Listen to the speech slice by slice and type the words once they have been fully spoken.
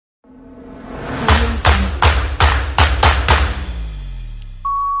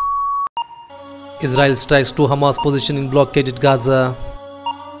Israel strikes to Hamas position in blockaded Gaza.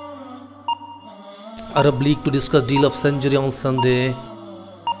 Arab League to discuss deal of century on Sunday.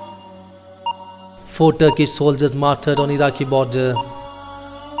 4 Turkish soldiers martyred on Iraqi border.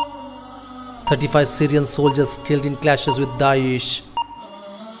 35 Syrian soldiers killed in clashes with Daesh.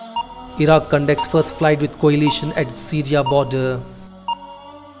 Iraq conducts first flight with coalition at Syria border.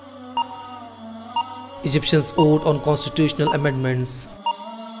 Egyptians vote on constitutional amendments.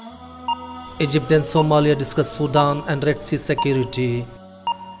 Egypt and Somalia discuss Sudan and Red Sea security.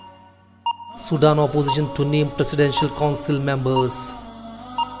 Sudan opposition to name presidential council members.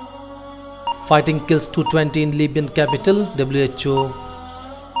 Fighting kills 220 in Libyan capital, WHO.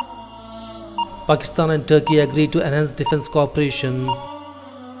 Pakistan and Turkey agree to enhance defense cooperation.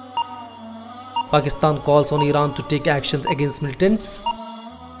 Pakistan calls on Iran to take actions against militants.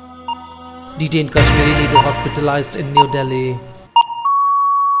 Detained Kashmiri leader hospitalized in New Delhi.